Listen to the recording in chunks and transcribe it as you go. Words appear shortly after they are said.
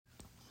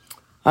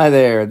Hi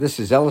there, this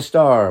is Ella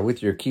Starr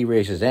with your Key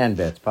Races and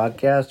Bets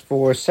podcast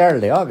for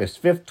Saturday,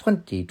 August 5th,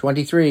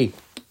 2023.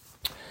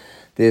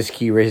 This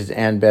Key Races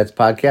and Bets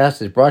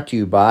podcast is brought to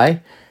you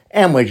by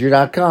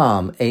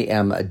Amwager.com,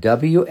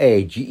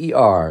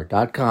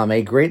 AMWAGER.com,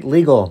 a great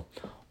legal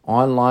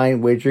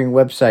online wagering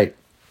website.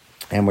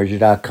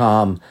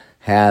 Amwager.com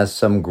has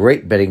some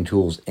great betting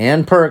tools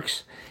and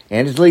perks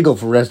and is legal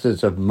for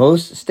residents of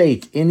most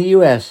states in the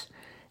U.S.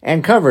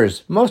 and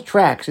covers most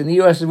tracks in the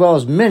U.S. as well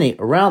as many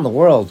around the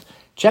world.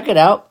 Check it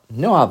out.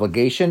 No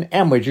obligation.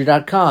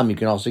 Amwager.com. You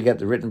can also get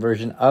the written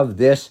version of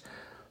this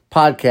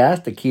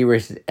podcast, the Key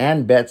Races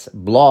and Bets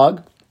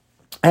blog,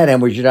 at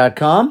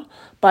Amwager.com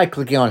by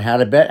clicking on How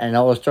to Bet and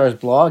Ella Starr's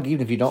blog,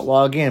 even if you don't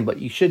log in. But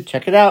you should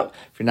check it out.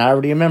 If you're not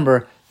already a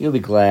member, you'll be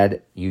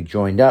glad you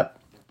joined up.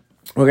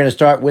 We're going to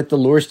start with the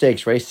Lure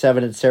Stakes, race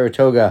 7 at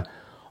Saratoga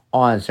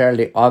on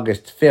Saturday,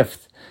 August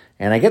 5th.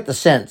 And I get the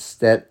sense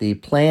that the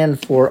plan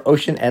for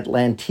Ocean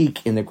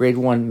Atlantique in the Grade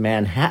 1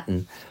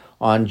 Manhattan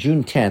on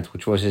June 10th,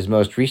 which was his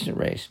most recent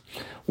race,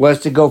 was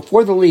to go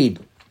for the lead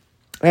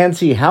and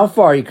see how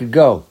far he could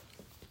go,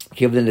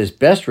 given that his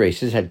best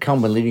races had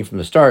come when leading from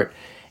the start,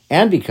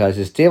 and because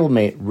his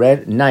stablemate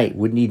Red Knight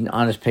would need an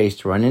honest pace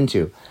to run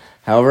into.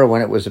 However,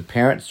 when it was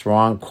apparent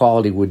strong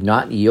quality would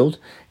not yield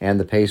and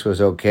the pace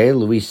was okay,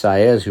 Luis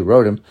Saez, who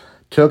rode him,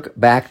 took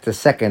back to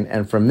second,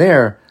 and from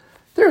there's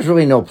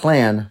really no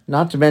plan,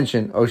 not to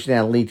mention Ocean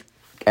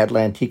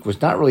Atlantique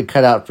was not really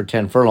cut out for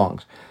 10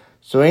 furlongs.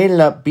 So he ended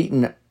up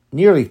beating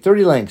nearly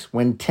 30 lengths,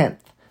 when 10th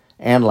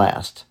and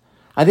last.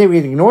 I think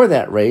we can ignore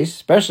that race,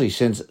 especially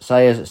since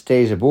Saez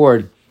stays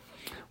aboard,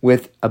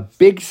 with a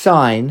big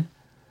sign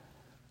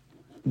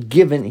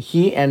given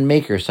he and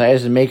Maker,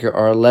 Saez and Maker,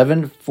 are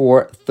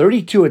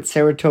 11-4-32 at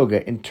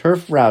Saratoga in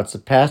turf routes the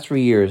past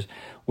 3 years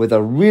with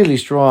a really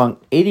strong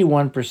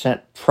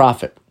 81%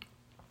 profit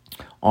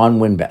on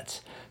win bets.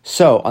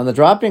 So, on the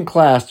drop-in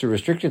class to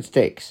restricted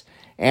stakes,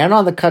 and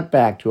on the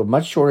cutback to a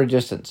much shorter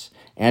distance,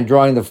 and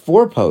drawing the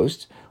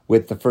 4-post,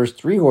 with the first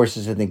 3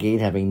 horses in the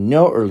gate having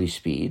no early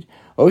speed,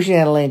 Ocean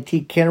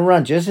Atlantique can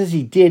run just as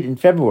he did in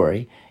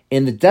February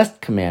in the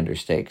Dust Commander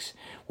Stakes,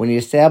 when he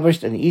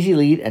established an easy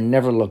lead and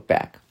never looked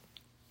back.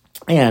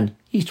 And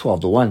he's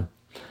 12-1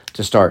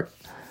 to start.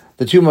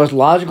 The 2 most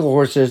logical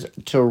horses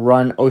to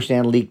run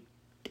Ocean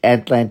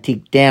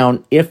Atlantique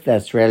down, if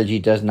that strategy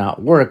does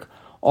not work,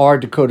 are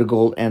Dakota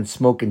Gold and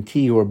Smoke and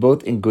Tea, who are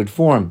both in good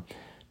form.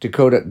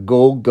 Dakota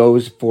Gold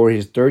goes for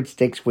his 3rd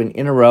stakes win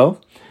in a row,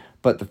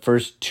 but the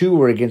first 2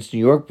 were against New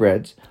York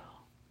breds.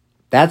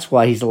 That's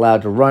why he's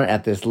allowed to run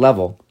at this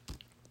level.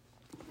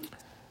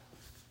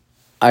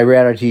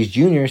 Irad Ortiz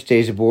Jr.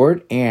 stays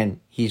aboard, and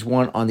he's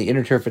won on the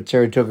inner turf at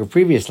Saratoga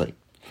previously.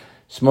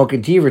 Smoke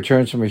and Tea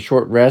returns from a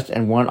short rest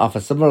and won off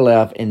a similar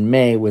layoff in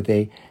May with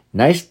a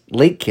nice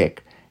late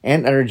kick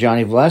and under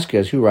Johnny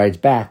Velasquez, who rides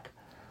back.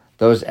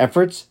 Those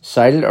efforts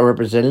cited are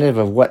representative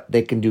of what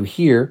they can do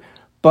here,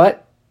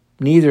 but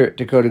neither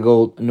Dakota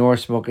Gold nor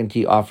Smoke and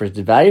Tea offers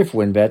the value for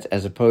win bets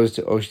as opposed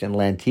to Ocean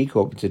Atlantique, who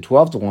opens at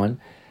 12-1,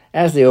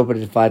 as they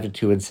open at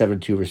 5-2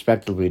 and 7-2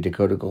 respectively,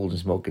 Dakota Gold and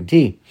Smoke and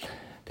Tea.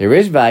 There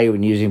is value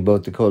in using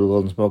both Dakota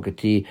Gold and Smoke and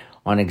Tea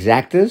on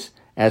exactas,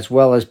 as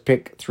well as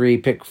pick 3,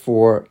 pick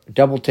 4,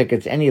 double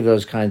tickets, any of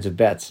those kinds of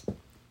bets.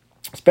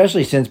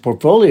 Especially since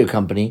Portfolio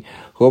Company,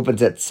 who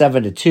opens at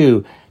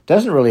 7-2,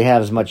 doesn't really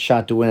have as much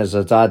shot to win as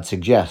those odds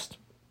suggest.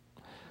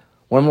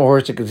 One more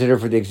horse to consider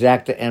for the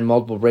exacta and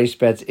multiple race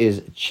bets is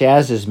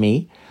Chaz's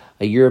Me,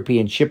 a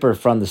European chipper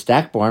from the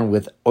Stack Barn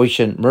with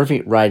Ocean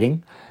Murphy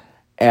riding,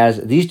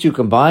 as these 2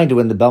 combined to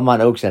win the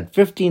Belmont Oaks at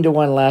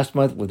 15-1 last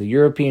month with a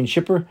European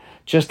chipper,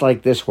 just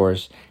like this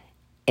horse,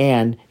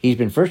 and he's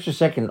been first or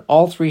second in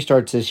all 3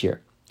 starts this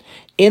year.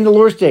 In the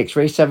Lure Stakes,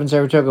 race 7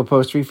 Saratoga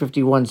post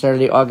 351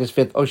 Saturday, August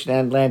 5th, Ocean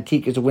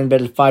Atlantique is a win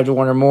bet at 5-1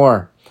 or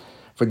more.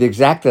 For the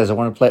exactas, I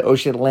want to play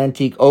Ocean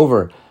Atlantique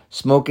over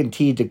Smoke and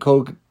Tea,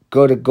 Dakota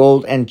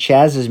Gold and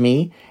Chaz's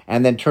Me,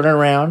 and then turn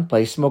around,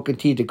 play Smoke and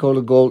Tea,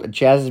 Dakota Gold and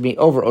Chaz's Me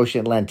over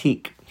Ocean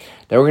Atlantique.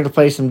 Then we're going to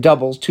play some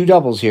doubles, 2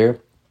 doubles here.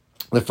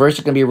 The first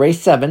is going to be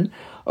race 7,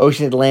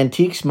 Ocean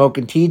Atlantique, Smoke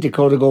and Tea,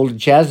 Dakota Gold and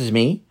Chaz's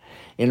Me.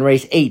 In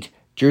race 8,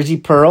 Jersey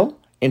Pearl,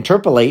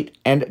 Interpolate,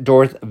 and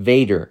Darth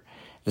Vader.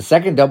 The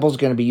second double is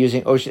going to be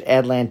using Ocean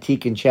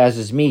Atlantique and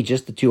Chaz's Me,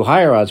 just the 2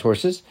 higher odds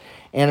horses.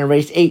 And in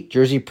race 8,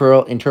 Jersey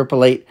Pearl,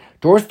 Interpolate,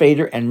 Darth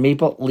Vader, and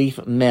Maple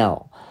Leaf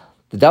Mel.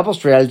 The double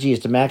strategy is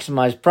to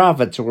maximize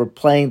profit, so we're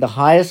playing the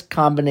highest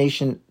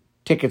combination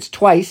tickets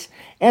twice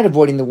and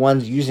avoiding the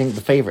ones using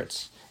the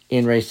favorites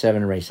in race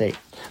 7 and race 8.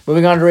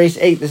 Moving on to race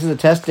 8, this is the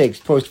test stakes,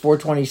 post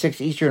 426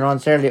 Eastern on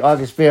Saturday,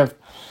 August 5th.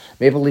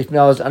 Maple Leaf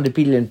Mel is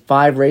undefeated in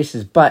 5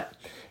 races, but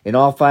in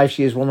all 5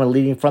 she is woman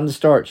leading from the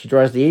start. She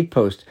draws the 8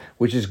 post,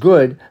 which is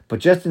good, but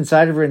just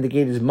inside of her in the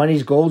gate is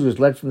Money's Gold, who has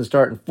led from the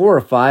start in 4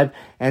 of 5,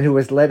 and who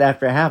has led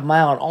after a half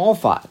mile in all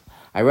 5.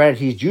 Irad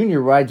Ortiz Jr.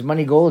 rides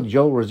Money Gold,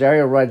 Joe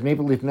Rosario rides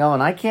Maple Leaf Mel,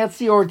 and I can't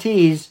see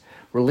Ortiz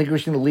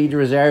relinquishing the lead to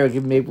Rosario,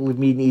 giving Maple Leaf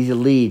Mead an easy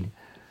lead.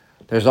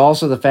 There's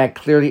also the fact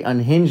clearly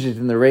unhinged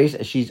in the race,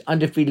 as she's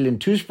undefeated in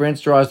 2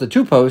 sprints, draws the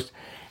 2 post,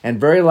 and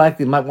very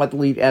likely might want the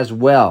lead as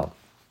well.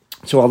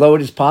 So although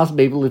it is possible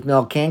Maple Leaf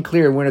Mel can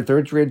clear and win her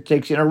third straight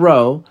stakes in a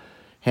row,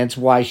 hence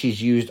why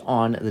she's used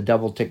on the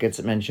double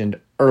tickets mentioned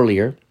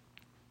earlier,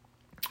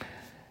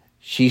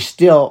 she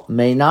still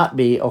may not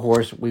be a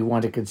horse we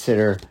want to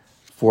consider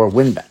for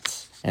win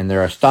bets. And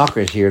there are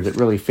stalkers here that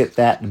really fit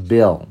that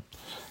bill.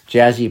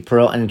 Jazzy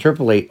Pearl and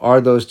Interpolate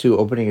are those two,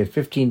 opening at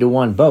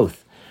 15-1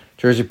 both.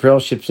 Jersey Pearl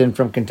ships in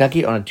from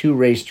Kentucky on a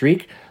 2-race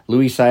streak.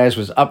 Louis Saez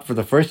was up for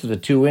the first of the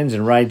 2 wins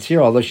and rides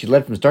here, although she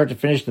led from start to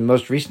finish the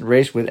most recent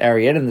race with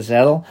Ariette in the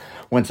saddle.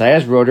 When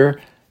Saez rode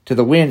her to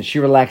the win, she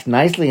relaxed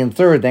nicely in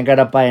third, then got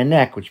up by a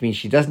neck, which means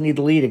she doesn't need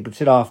the lead and can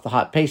sit off the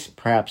hot pace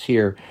perhaps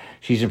here.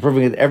 She's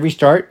improving at every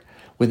start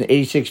with an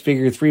 86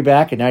 figure 3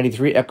 back, a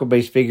 93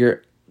 Equibase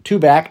figure 2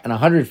 back, and a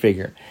 100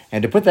 figure.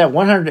 And to put that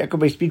 100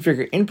 Equibase speed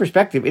figure in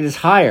perspective, it is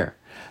higher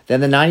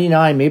than the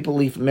 99 Maple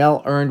Leaf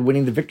Mel earned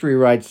winning the Victory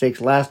Ride Stakes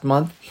last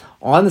month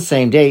on the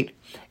same date,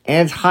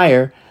 and it's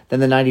higher than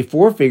the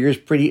 94 figures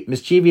Pretty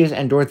Mischievous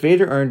and Darth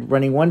Vader earned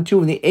running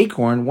 1-2 in the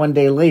Acorn 1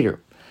 day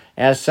later.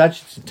 As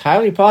such, it's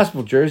entirely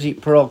possible Jersey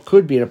Pearl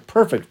could be at a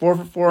perfect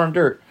 4-for-4 on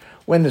dirt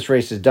when this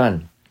race is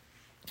done.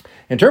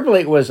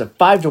 Interpolate was a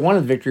 5-1 in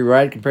the Victory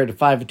Ride compared to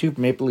 5-2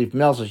 for Maple Leaf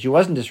Mel, so she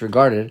wasn't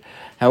disregarded.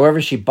 However,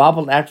 she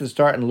bobbled after the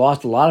start and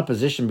lost a lot of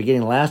position,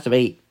 beginning last of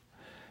 8.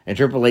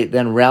 Interpolate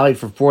then rallied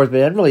for fourth, but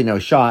had really no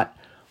shot.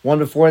 One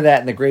before that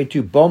in the Grade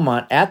 2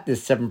 Beaumont at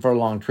this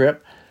 7-furlong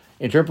trip.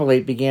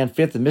 Interpolate began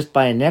fifth and missed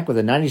by a neck with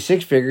a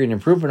 96 figure, an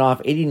improvement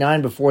off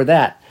 89 before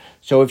that.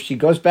 So if she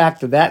goes back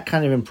to that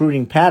kind of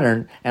improving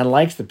pattern and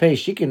likes the pace,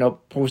 she can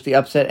post the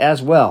upset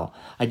as well.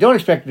 I don't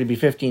expect it to be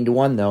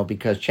 15-1 though,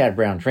 because Chad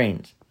Brown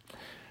trains.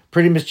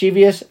 Pretty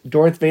Mischievous,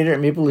 Darth Vader,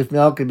 and Maple Leaf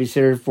Mel can be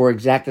considered for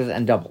exactas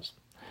and doubles.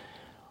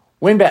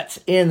 Win bets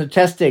in the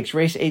test stakes,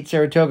 race 8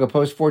 Saratoga,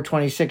 post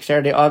 426,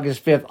 Saturday,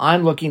 August 5th.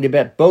 I'm looking to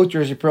bet both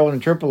Jersey Pearl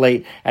and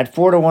Interpolate at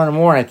 4-1 or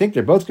more, and I think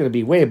they're both going to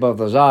be way above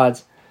those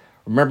odds.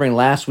 Remembering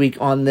last week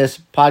on this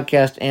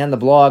podcast and the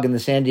blog in the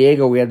San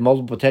Diego, we had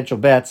multiple potential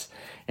bets,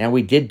 and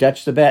we did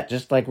Dutch the bet,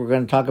 just like we're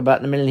going to talk about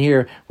in a minute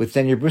here, with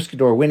Senor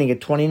Buscador winning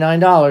at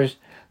 $29.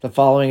 The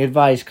following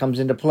advice comes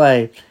into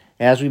play.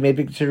 As we may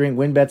be considering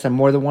win bets on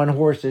more than one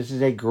horse, this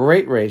is a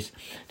great race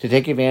to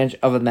take advantage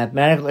of a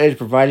mathematical edge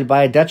provided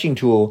by a Dutching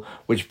tool,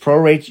 which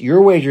prorates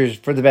your wagers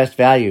for the best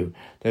value.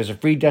 There's a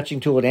free Dutching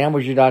tool at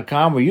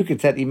amateur.com where you can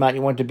set the amount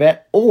you want to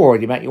bet or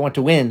the amount you want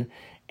to win,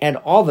 and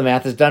all the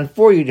math is done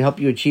for you to help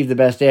you achieve the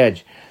best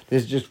edge.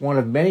 This is just one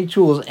of many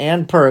tools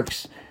and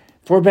perks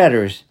for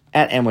bettors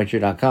at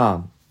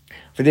amateur.com.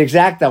 For the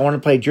exact, I want to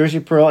play Jersey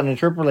Pearl and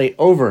Interpolate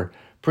over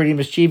Pretty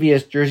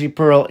Mischievous, Jersey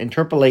Pearl,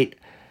 Interpolate,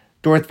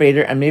 Darth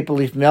Vader, and Maple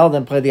Leaf Mel.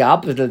 Then play the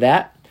opposite of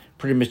that.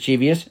 Pretty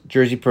Mischievous,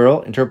 Jersey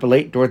Pearl,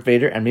 Interpolate, Darth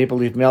Vader, and Maple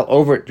Leaf Mel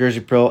over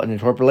Jersey Pearl and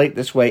Interpolate.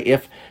 This way,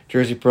 if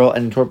Jersey Pearl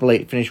and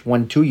Interpolate finish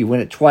 1-2, you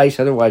win it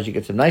twice. Otherwise, you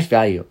get some nice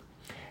value.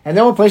 And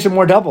then we'll play some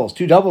more doubles.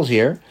 2 doubles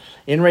here.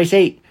 In race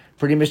 8,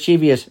 Pretty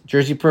Mischievous,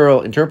 Jersey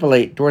Pearl,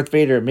 Interpolate, Darth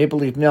Vader, Maple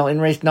Leaf Mel.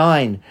 In race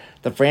 9,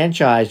 the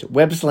franchise,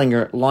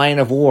 Webslinger, Lion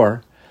of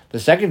War. The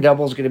second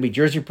double is going to be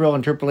Jersey Pearl,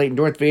 Interpolate, and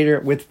Darth Vader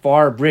with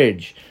Far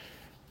Bridge.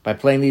 By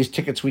playing these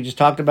tickets we just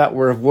talked about,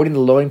 we're avoiding the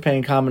low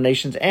penny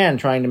combinations and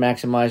trying to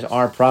maximize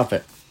our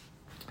profit.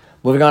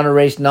 Moving on to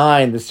race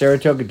 9, the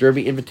Saratoga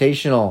Derby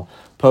Invitational,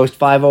 post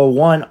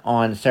 5:01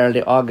 on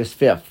Saturday, August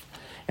 5th.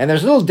 And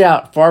there's little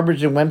doubt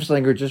Farbridge and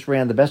Webslinger just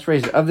ran the best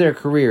races of their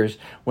careers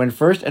when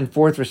first and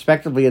fourth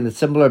respectively in the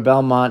similar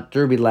Belmont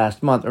Derby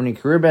last month, earning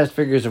career best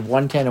figures of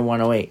 110 and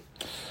 108.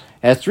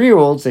 As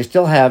 3-year-olds, they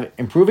still have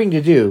improving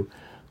to do,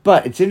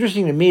 but it's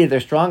interesting to me that their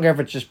strong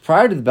efforts just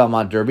prior to the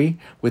Belmont Derby,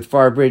 with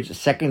Farbridge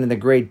second in the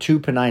Grade 2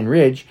 Pennine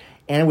Ridge,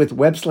 and with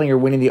Webslinger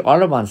winning the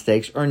Audubon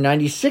Stakes, earned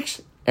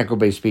 96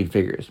 Equibase speed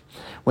figures.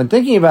 When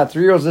thinking about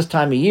 3-year-olds this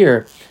time of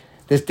year,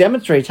 this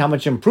demonstrates how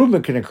much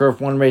improvement can occur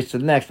from one race to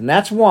the next, and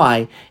that's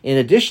why, in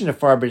addition to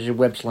Farbridge and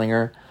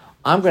Webslinger,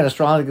 I'm going to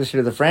strongly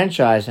consider the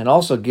franchise and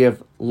also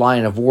give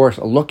Lion of War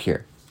a look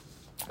here.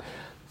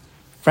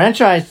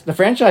 The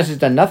franchise has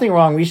done nothing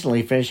wrong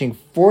recently, finishing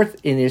 4th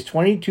in his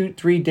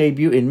 22-3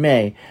 debut in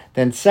May,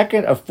 then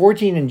 2nd of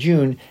 14 in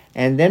June,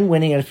 and then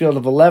winning in a field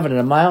of 11 and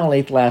a mile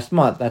and 8th last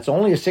month. That's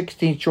only a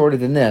 16th shorter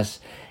than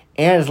this.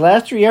 And his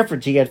last 3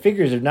 efforts, he had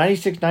figures of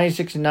 96,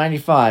 96, and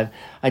 95,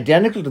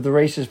 identical to the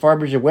races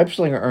Farbridge and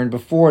Webslinger earned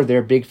before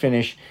their big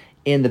finish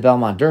in the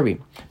Belmont Derby.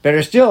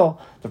 Better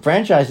still, the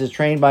franchise is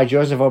trained by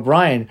Joseph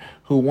O'Brien,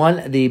 who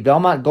won the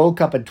Belmont Gold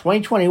Cup in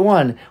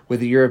 2021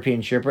 with the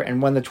European Shipper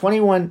and won the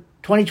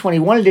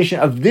 2021 edition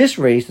of this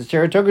race, the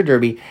Saratoga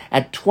Derby,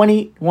 at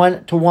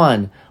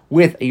 21-1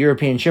 with a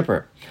European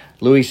Shipper.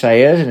 Louis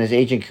Saez and his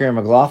agent Kieran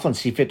McLaughlin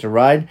see fit to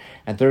ride,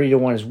 and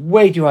 30-1 is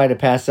way too high to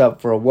pass up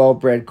for a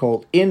well-bred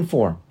colt in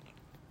form.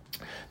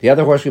 The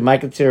other horse we might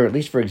consider, at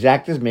least for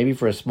exactas, maybe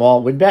for a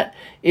small win bet,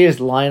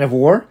 is Lion of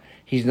War.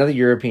 He's another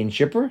European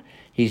Shipper.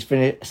 He's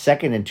finished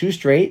second in 2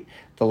 straight,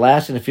 the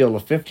last in a field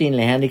of 15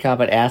 and a handicap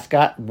at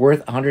Ascot,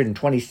 worth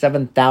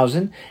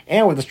 $127,000,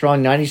 and with a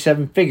strong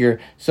 97 figure,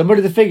 similar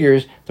to the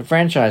figures the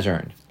franchise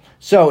earned.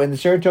 So, in the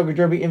Saratoga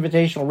Derby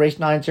Invitational Race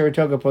 9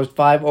 Saratoga Post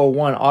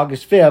 501,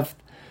 August 5th,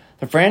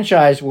 the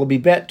franchise will be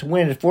bet to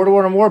win at 4-1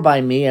 or more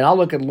by me, and I'll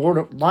look at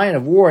Lion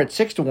of War at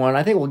 6-1.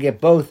 I think we'll get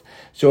both.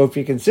 So if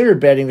you consider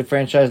betting the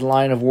franchise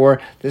Lion of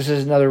War, this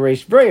is another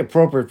race very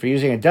appropriate for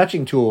using a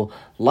Dutching tool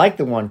like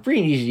the one free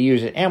and easy to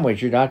use at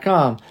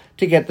amwager.com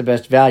to get the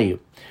best value.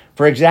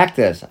 For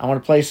Exactas, I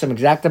want to play some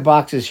Exacta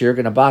boxes here.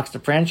 Going to box the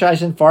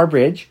franchise and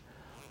Farbridge,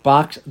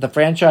 box the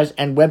franchise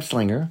and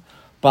Webslinger,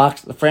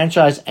 box the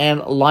franchise and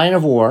Lion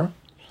of War,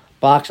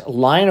 box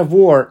Lion of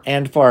War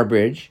and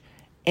Farbridge,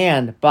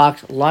 and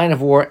box Lion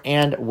of War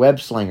and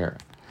Webslinger.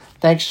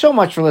 Thanks so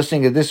much for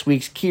listening to this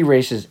week's Key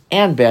Races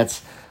and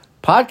Bets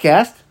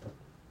podcast.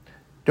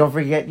 Don't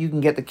forget you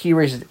can get the Key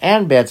Races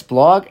and Bets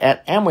blog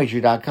at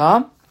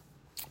amwager.com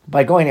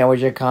by going to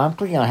amwager.com,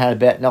 clicking on How to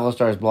Bet and Yellow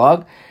Stars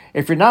blog.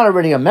 If you're not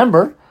already a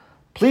member,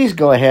 please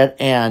go ahead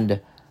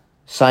and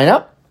sign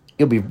up.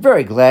 You'll be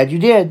very glad you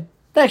did.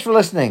 Thanks for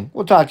listening.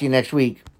 We'll talk to you next week.